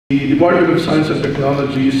The Department of Science and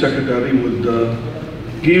Technology Secretary would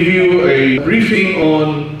give you a briefing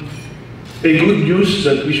on a good news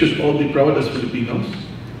that we should all be proud as Filipinos.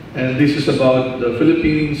 And this is about the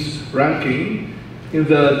Philippines ranking in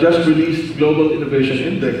the just released Global Innovation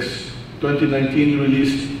Index 2019,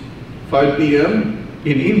 released 5 p.m.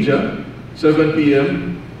 in India, 7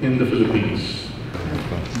 p.m. in the Philippines.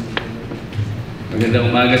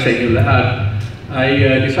 Magandang umaga sa inyo lahat.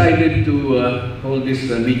 I decided to hold this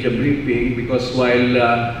media briefing because while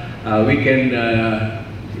we can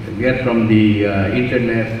get from the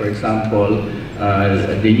internet, for example,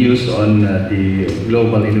 the news on the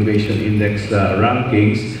Global Innovation Index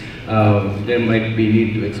rankings, there might be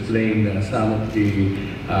need to explain some of the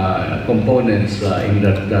components in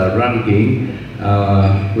that ranking,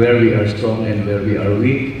 where we are strong and where we are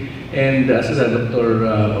weak. And as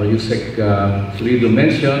Dr. or Yusek Lido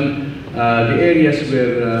mentioned, the areas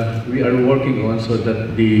where we are working on so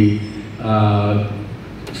that the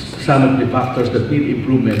some of the factors that need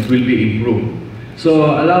improvement will be improved.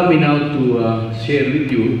 So allow me now to share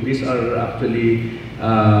with you. These are actually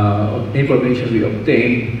information we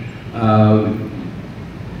obtained.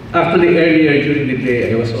 Actually, earlier during the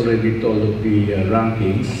day, I was already told of the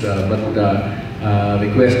rankings, but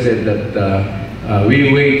requested that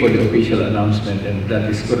we wait for the official announcement, and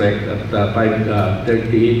that is correct. At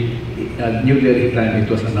 5:30 New Delhi time, it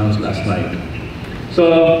was announced last night.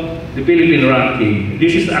 So, the Philippine ranking.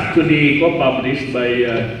 This is actually co-published by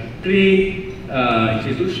three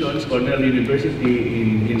institutions: Cornell University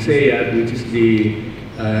in Sayat, which is the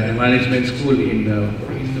management school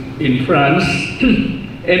in France,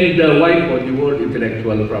 and WIPO, the World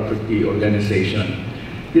Intellectual Property Organization.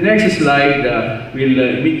 The next slide will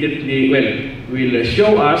immediately, will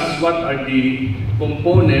show us what are the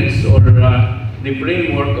components or the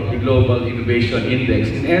framework of the Global Innovation Index.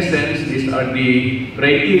 In essence, these are the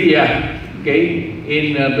criteria, okay,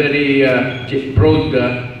 in very broad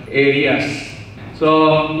areas.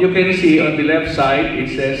 So you can see on the left side, it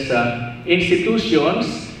says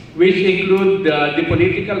institutions, which include the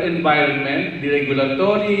political environment, the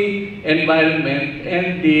regulatory environment,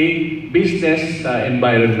 and the business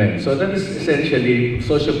environment. So that is essentially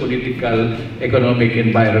socio-political economic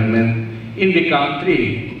environment in the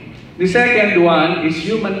country. The second one is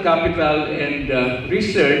human capital and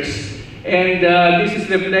research, and this is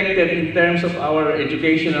reflected in terms of our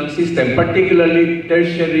educational system, particularly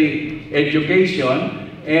tertiary education,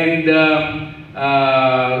 and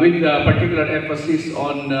with particular emphasis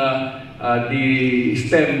on the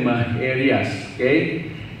STEM areas, okay?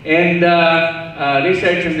 And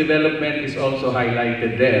research and development is also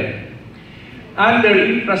highlighted there. Under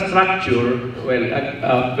infrastructure,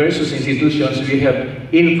 versus institutions, we have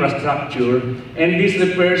infrastructure, and this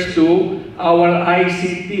refers to our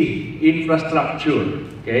ICT infrastructure,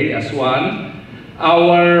 okay, as one.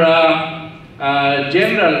 Our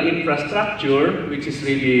general infrastructure, which is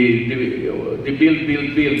really the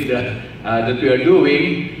build that we are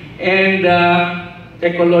doing, and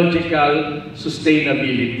ecological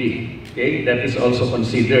sustainability, okay, that is also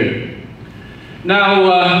considered.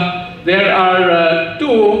 Now, there are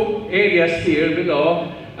two areas here below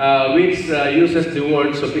which uses the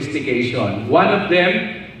word sophistication. One of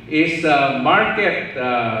them is market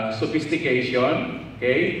sophistication,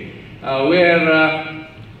 okay, where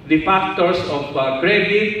the factors of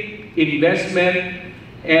credit, investment,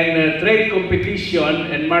 and trade competition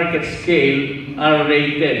and market scale are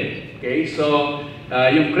rated. Okay, so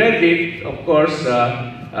yung credit, of course,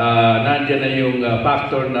 nandiyan na yung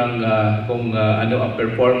factor ng kung ano ang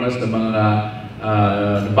performance ng mga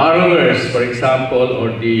borrowers, for example,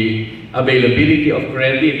 or the availability of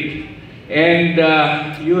credit. And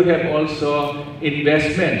you have also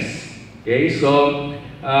investments. Okay, so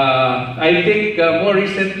I think more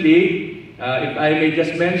recently, if I may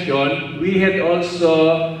just mention, we had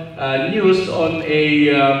also news on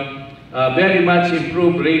a very much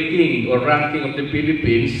improved rating or ranking of the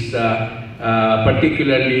Philippines,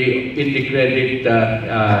 particularly in the credit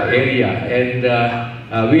area. And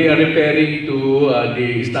we are referring to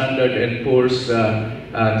the Standard & Poor's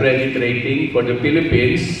credit rating for the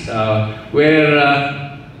Philippines, where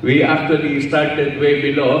we actually started way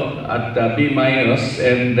below at B-,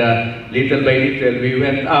 and little by little we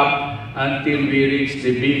went up until we reached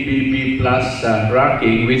the BBB+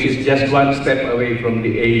 ranking, which is just one step away from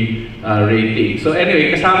the A rating. So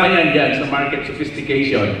anyway, kasama yan dyan sa market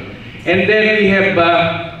sophistication. And then we have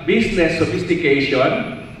business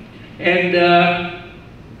sophistication, and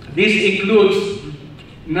this includes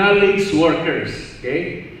knowledge workers,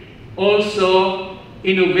 okay? Also,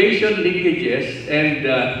 innovation linkages and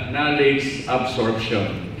knowledge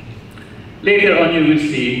absorption. later on you will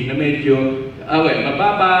see na medyo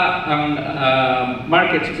mababa ang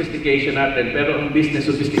market sophistication natin, pero ang business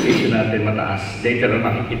sophistication natin mataas. Later on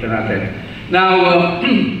makikita natin. Now,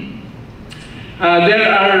 there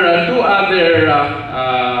are two other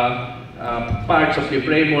parts of the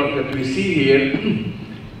framework that we see here.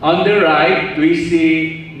 On the right, we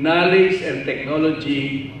see knowledge and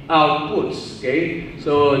technology outputs. Okay,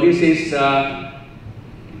 so this is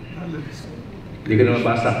hindi ko na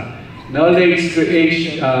mabasa. Knowledge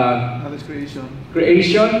creation,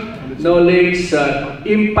 knowledge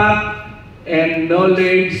impact, and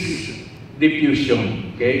knowledge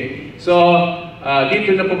diffusion. Okay, so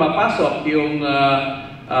dito na pumapasok yung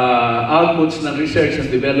outputs ng research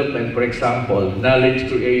and development, for example,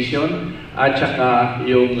 knowledge creation, at saka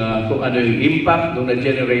yung kung ano yung impact nung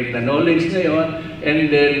na-generate na knowledge na yun,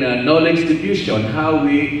 and then knowledge diffusion, how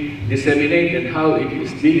we disseminate and how it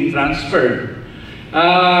is being transferred.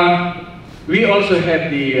 We also have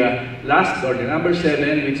the last, or the number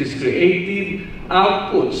 7, which is creative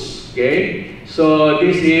outputs. Okay, so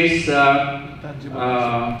this is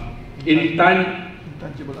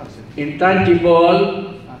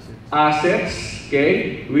intangible assets.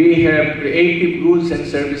 Okay, we have creative goods and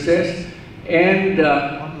services and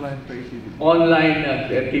online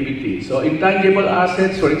creativity. So intangible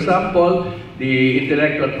assets, for example, the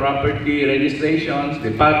intellectual property registrations,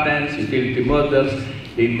 the patents, utility models,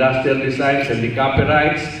 the industrial designs and the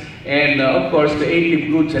copyrights, and of course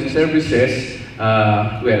creative goods and services.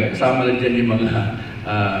 Well, kasama na dyan yung mga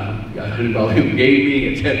halimbawa yung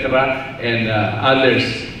gaming, etc. and others.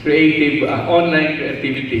 Creative online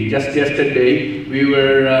creativity. Just yesterday, we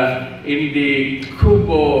were in the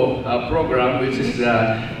Kubo program, which is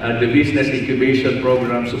the business incubation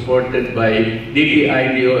program supported by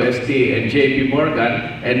DTI, DOST, and JP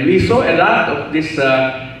Morgan, and we saw a lot of this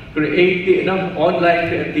creative, online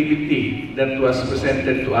creativity that was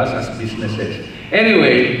presented to us as businesses.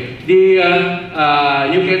 Anyway, you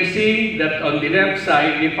can see that on the left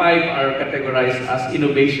side, the 5 are categorized as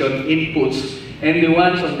innovation inputs, and the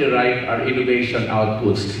ones on the right are innovation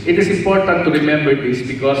outputs. It is important to remember this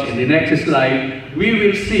because in the next slide, we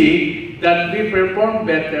will see that we perform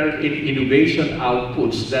better in innovation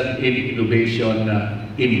outputs than in innovation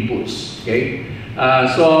inputs. Okay?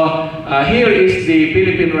 Here is the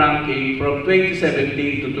Philippine Ranking from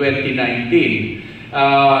 2017 to 2019.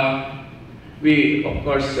 We, of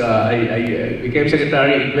course, I became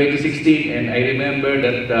secretary in 2016, and I remember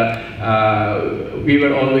that we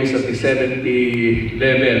were always at the 70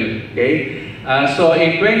 level. Okay, so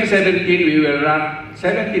in 2017 we were ranked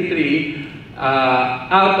 73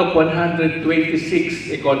 out of 126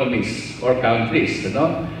 economies or countries. You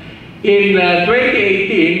know? In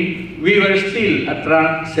 2018, we were still at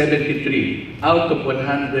rank 73 out of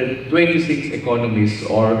 126 economies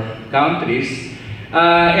or countries.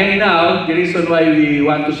 And now, the reason why we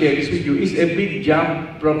want to share this with you is a big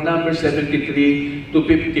jump from number 73 to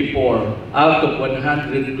 54 out of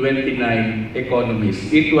 129 economies.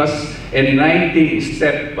 It was a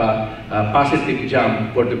 90-step positive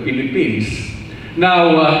jump for the Philippines.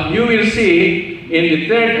 Now, you will see in the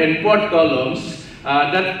third and fourth columns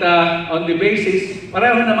that on the basis,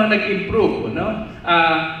 pareho naman nag-improve, no?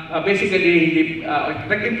 Basically,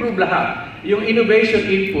 nag-improve lahat. Yung innovation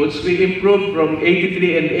inputs will improve from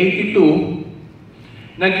 83 and 82,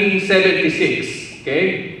 naging 76,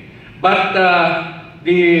 okay? But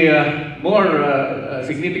the more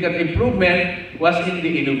significant improvement was in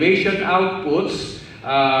the innovation outputs,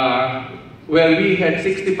 where we had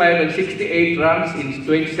 65 and 68 ranks in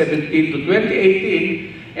 2017 to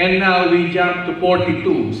 2018, and now we jumped to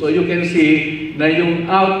 42. So you can see na yung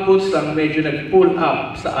outputs ang medyo nag-pull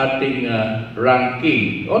up sa ating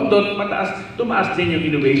ranking. Although tumaas din yung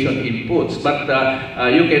innovation inputs, but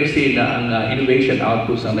you can see na ang innovation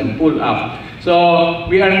outputs ang nag-pull up. So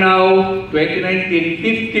we are now, 2019,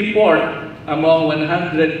 54th among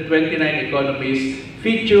 129 economies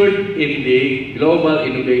featured in the Global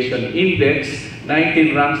Innovation Index,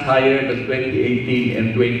 19 ranks higher than 2018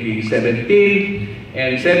 and 2017.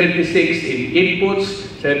 And 76 in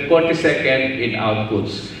inputs, 42nd in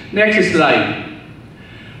outputs. Next slide.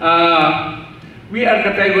 We are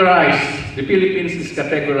categorized, the Philippines is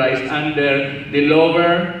categorized under the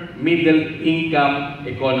lower middle income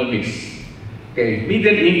economies. Okay,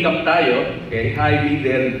 middle income tayo, okay, high,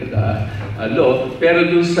 middle, low, pero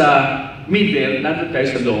dun sa middle, nandun tayo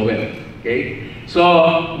sa lower. Okay,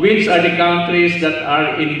 so which are the countries that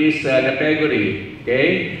are in this category?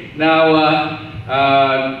 Okay, now,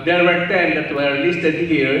 there were 10 that were listed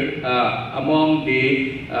here among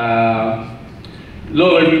the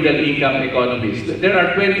lower middle income economies. There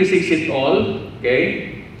are 26 in all,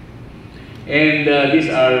 okay? and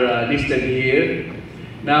these are listed here.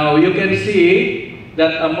 Now you can see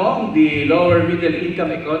that among the lower middle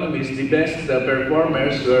income economies, the best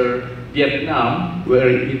performers were Vietnam,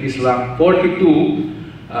 where it is ranked 42,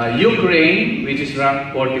 Ukraine, which is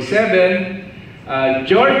ranked 47,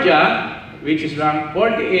 Georgia, which is ranked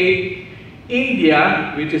 48,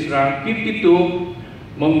 India, which is ranked 52,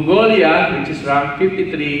 Mongolia, which is ranked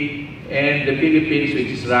 53, and the Philippines,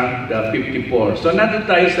 which is ranked 54. So nandun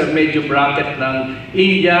tayo sa medyo bracket ng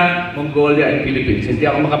India, Mongolia, and Philippines. Hindi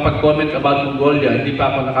ako makapag-comment about Mongolia, hindi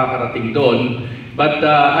pa ako nakakarating doon. But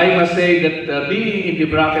I must say that being in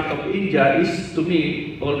the bracket of India is, to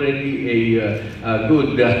me, already a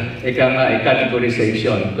good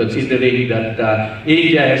categorization, considering that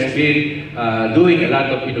India has been doing a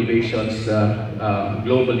lot of innovations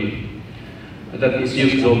globally, that is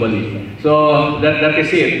used globally. So that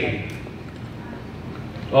is it.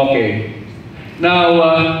 Okay.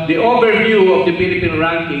 Now, the overview of the Philippine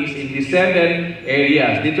rankings in the 7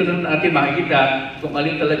 areas. Dito na natin makikita kung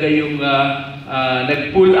alin talaga yung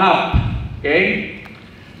nag-pull up. Okay?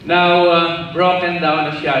 Now, broken down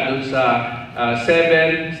na siya dun sa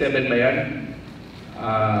 7 ba yan?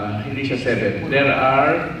 Hindi siya 7. There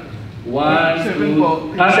are 1,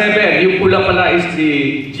 2, 7. Yung pula pala is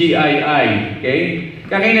the GII. Okay?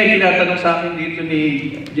 Kanina tinatanong sa akin dito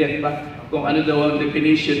ni Jen ba? Kung ano daw ang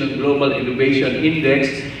definition ng Global Innovation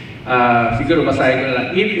Index, siguro basahin ko na lang.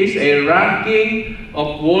 It is a ranking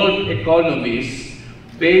of world economies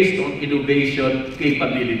based on innovation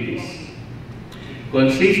capabilities,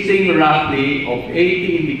 consisting roughly of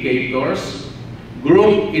 80 indicators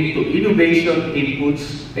grouped into innovation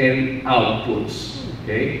inputs and outputs.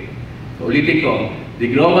 Okay? So, ulitin ko.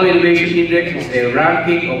 The Global Innovation Index is a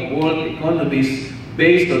ranking of world economies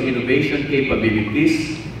based on innovation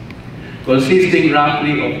capabilities, consisting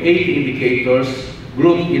roughly of 80 indicators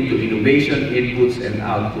grouped into innovation inputs and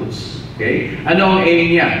outputs. Okay? Ano ang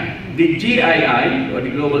aim niya? The GII, or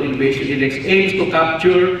the Global Innovation Index, aims to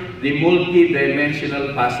capture the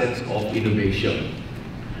multi-dimensional facets of innovation.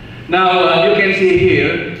 Now, you can see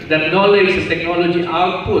here that knowledge and technology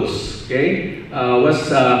outputs, okay,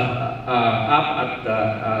 was up at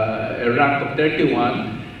a rank of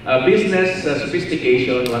 31. Business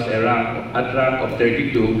sophistication was at rank of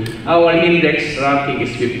 32. Our index ranking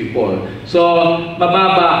is 54. So,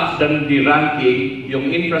 mababa than the ranking, yung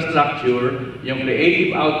infrastructure, yung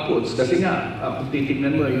creative outputs. Kasi nga, kung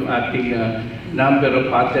titignan mo yung ating number of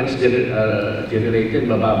patents generated,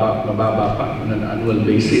 mababa pa on an annual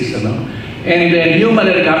basis. Ano? And then human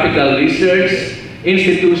and capital research,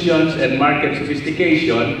 institutions, and market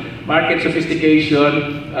sophistication. Market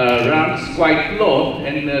sophistication ranks quite low,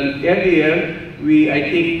 and earlier I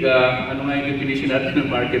think, ano nga yung definition natin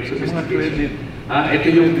ng market sophistication? Ito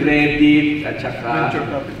yung credit at saka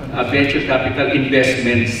venture capital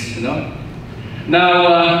investments. No?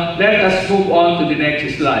 Now, let us move on to the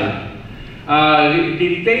next slide.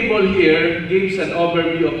 The table here gives an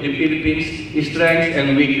overview of the Philippines' strengths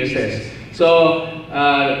and weaknesses. So,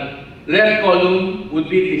 left column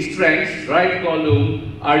would be the strengths, right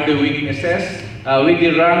column are the weaknesses, with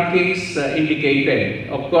the rankings indicated.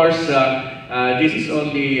 Of course, this is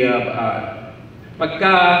only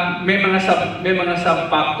pagka may mga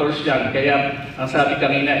sub-factors yan, kaya ang sabi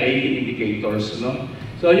kanina 80 indicators, no?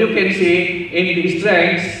 So you can see in the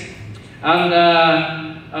strengths, ang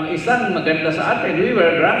isang maganda sa atin, we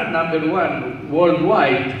were ranked number 1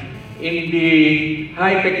 worldwide in the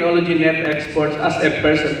high technology net exports as a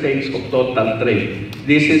percentage of total trade.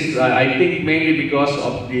 This is, I think, mainly because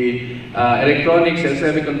of the electronics and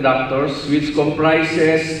semiconductors, which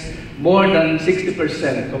comprises more than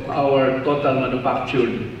 60% of our total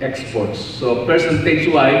manufactured exports. So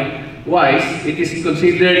percentage-wise, it is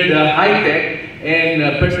considered high-tech, and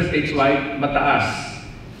percentage-wise, mataas.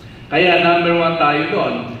 Kaya number 1 tayo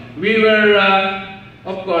doon. We were,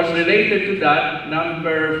 of course, related to that,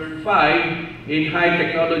 number 5 in high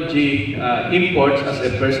technology imports as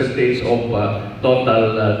a percentage of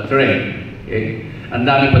total trade. Okay? Ang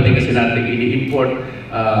dami pa din kasi natin ini-import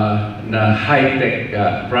na high-tech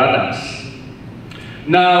products.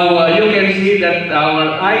 Now, you can see that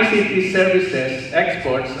our ICT services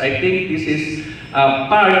exports, I think this is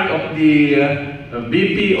part of the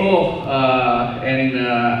BPO and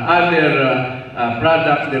other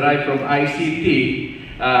products derived from ICT.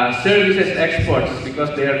 Services exports,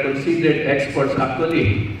 because they are considered exports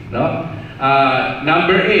actually. No?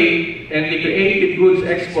 Number 8, and the creative goods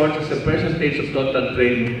exports as a percentage of total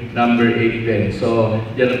trade, number 8 din. So,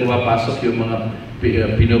 yan na pumapasok yung mga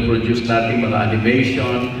pinoproduce natin, mga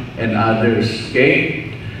animation and others.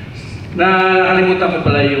 Okay? Nakalimutan ko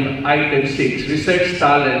pala yung item 6, research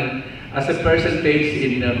talent. as a percentage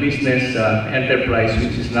in business enterprise,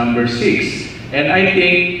 which is number 6. And I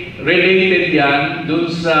think related yan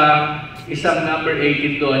dun sa isang number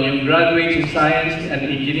 18 doon, yung graduates in science and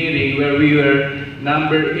engineering, where we were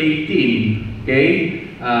number 18, okay?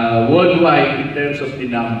 Worldwide in terms of the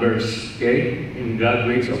numbers, okay? In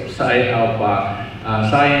graduates of science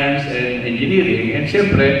and engineering. And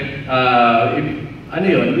siyempre, ano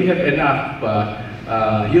yun, we have enough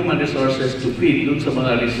human resources to feed dun sa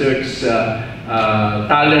mga research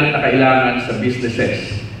talent na kailangan sa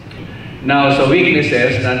businesses. Now, sa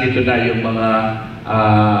weaknesses, nandito na yung mga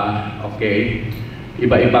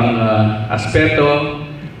iba-ibang aspeto.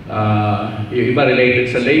 Yung iba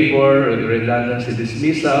related sa labor, redundancy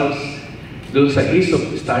dismissals. Doon sa ease of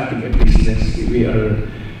starting a business, we are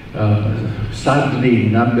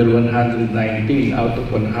sadly number 119 out of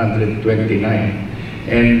 129.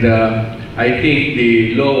 And I think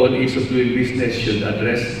the law on ease of doing business should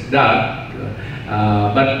address that.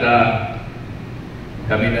 But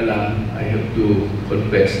kami na lang, I have to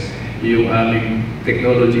confess, yung aming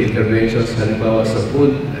technology interventions, halimbawa sa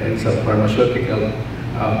food and sa pharmaceutical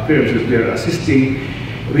firms that we are assisting,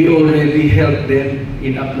 we already help them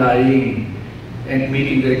in applying and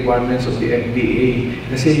meeting the requirements of the FDA.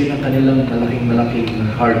 Kasi yun ang kanilang malaking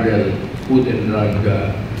hurdle, Food and Drug,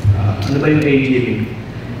 ano ba yung AGM?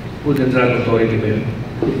 Food and Drug Authority ba yun?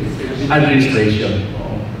 Administration.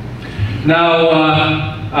 Now,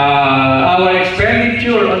 our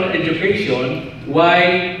expenditure on education,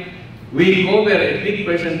 while we cover a big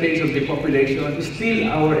percentage of the population, still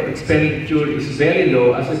our expenditure is very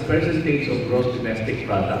low as a percentage of gross domestic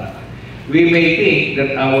product. We may think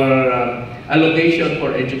that our allocation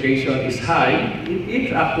for education is high.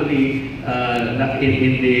 It's actually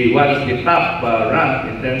in the one of the top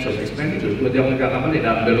rank in terms of expenditure. Kung di ako nagkakamali,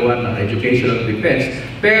 number 1 ng education and defense.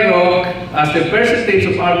 Pero as the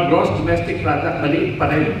percentage of our gross domestic product, maliit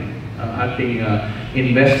pa rin ang ating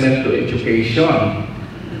investment to education.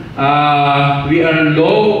 We are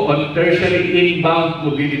low on tertiary inbound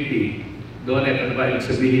mobility. Doon ano ba ibig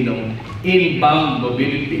sabihin ng inbound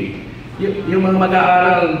mobility? Yung mga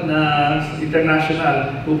mag-aaral na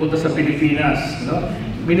international pupunta sa Pilipinas, no?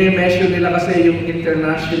 Mini-measure nila kasi yung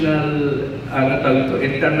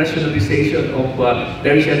internationalization of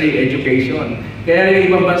tertiary education. Kaya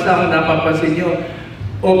yung ibang bansa, kung napapansin nyo,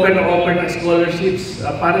 open na scholarships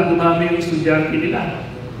para dumami yung estudyante nila.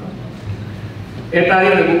 Tayo,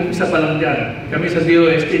 nag-uumpisa pa lang dyan. Kami sa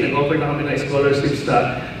DOST, nag-offer na kami ng scholarships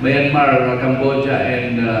sa Myanmar, Cambodia,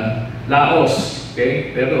 and Laos.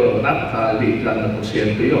 Okay? Pero napakaliit lang na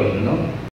porsyento yun, no?